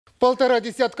Полтора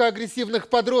десятка агрессивных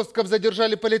подростков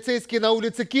задержали полицейские на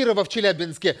улице Кирова в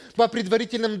Челябинске. По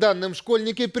предварительным данным,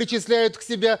 школьники причисляют к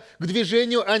себя к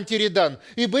движению «Антиредан»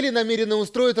 и были намерены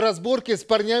устроить разборки с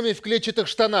парнями в клетчатых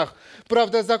штанах.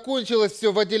 Правда, закончилось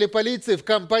все в отделе полиции в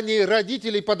компании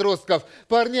родителей подростков.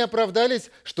 Парни оправдались,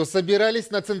 что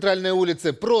собирались на центральной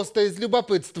улице просто из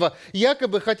любопытства.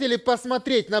 Якобы хотели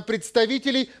посмотреть на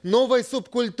представителей новой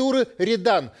субкультуры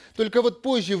 «Редан». Только вот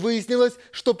позже выяснилось,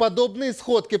 что подобные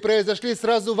сходки произошли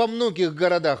сразу во многих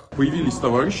городах. Появились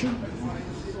товарищи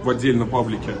в отдельном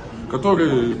паблике,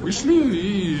 которые пришли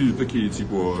и такие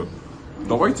типа: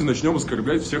 давайте начнем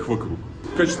оскорблять всех вокруг.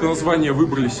 В качестве названия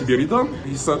выбрали себе «Редан»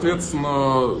 и,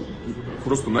 соответственно,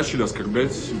 просто начали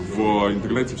оскорблять в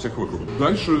интернете всех вокруг.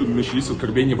 Дальше начались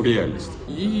оскорбления в реальности.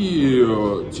 И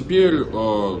теперь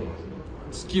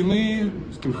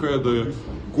скинхеды,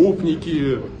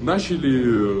 гопники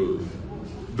начали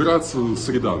драться с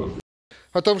 «Реданом».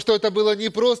 О том, что это было не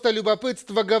просто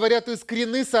любопытство, говорят и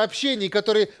скрины сообщений,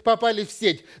 которые попали в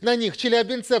сеть. На них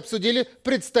челябинцы обсудили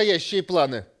предстоящие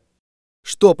планы.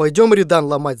 Что, пойдем «Редан»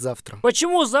 ломать завтра?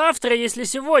 Почему завтра, если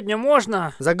сегодня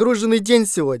можно? Загруженный день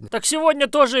сегодня. Так сегодня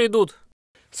тоже идут.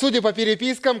 Судя по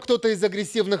перепискам, кто-то из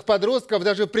агрессивных подростков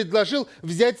даже предложил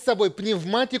взять с собой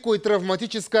пневматику и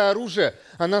травматическое оружие,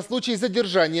 а на случай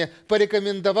задержания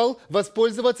порекомендовал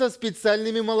воспользоваться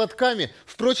специальными молотками.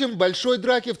 Впрочем, большой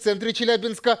драки в центре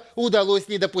Челябинска удалось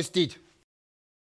не допустить.